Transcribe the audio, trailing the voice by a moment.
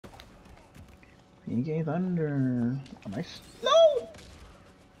EK Thunder. Oh, nice. No!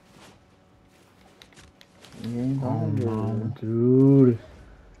 EK Thunder. Oh, no, dude.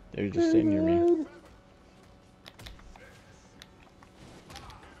 They're just staying near me.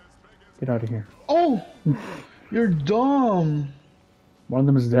 Get out of here. Oh! You're dumb! One of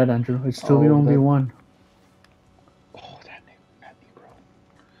them is dead, Andrew. It's still the Oh, only one. Oh, that knee, bro.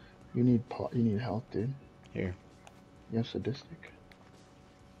 You need help, dude. Here. You're sadistic.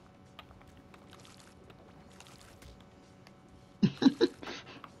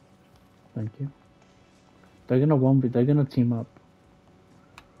 Thank you. They're gonna team up.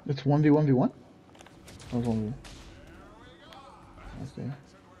 It's 1v1v1? That was 1v1. That's there.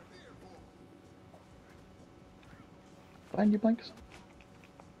 Find you blanks.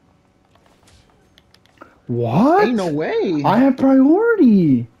 What? Ain't no way! I have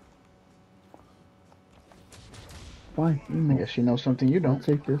priority! Fine, I emo. guess she knows something you I'll don't.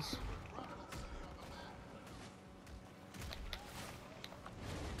 take this.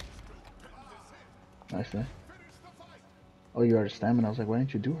 Nice, there. Oh, you are out of stamina. I was like, why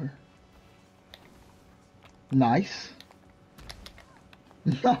didn't you do her? Nice.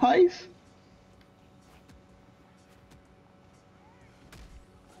 Nice.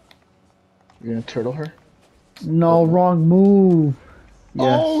 You're gonna turtle her? No, wrong move.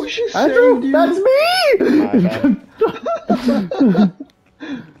 Yes. Oh, she Andrew, saved you. that's me!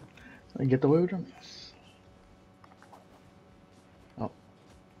 I get the way with him. Yes. Oh,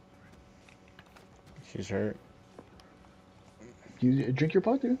 She's hurt. you drink your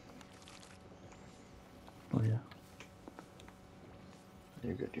pot, dude. Oh, yeah.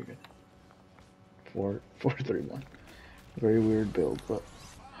 You're good. You're good. 4-3-1. Very weird build, but.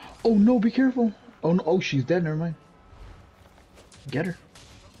 Oh no! Be careful. Oh no! Oh, she's dead. Never mind. Get her.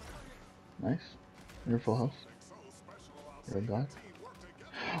 Nice. You're full health. You're a god.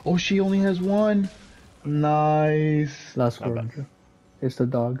 Oh, she only has one. Nice. Last score, Andrew. It's the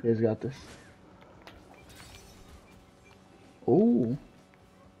dog. You guys got this. Oh.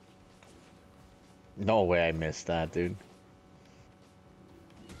 No way I missed that, dude.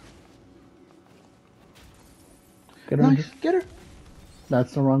 Get her, Nice. Andrew. Get her.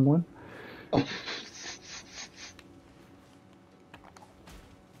 That's the wrong one. Oh.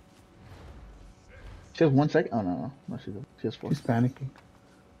 She has 1 second. Oh no, no, she has 4. She's panicking.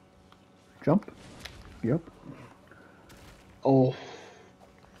 Jump. Yep. Oh.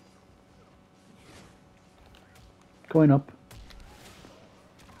 Going up.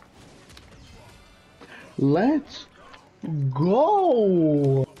 Let's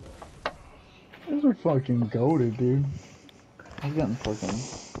go. These are fucking goated, dude. I was getting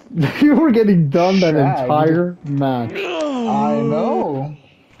fucking. You were getting done that Shagged. entire match. I know.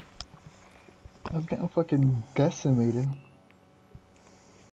 I was getting fucking decimated.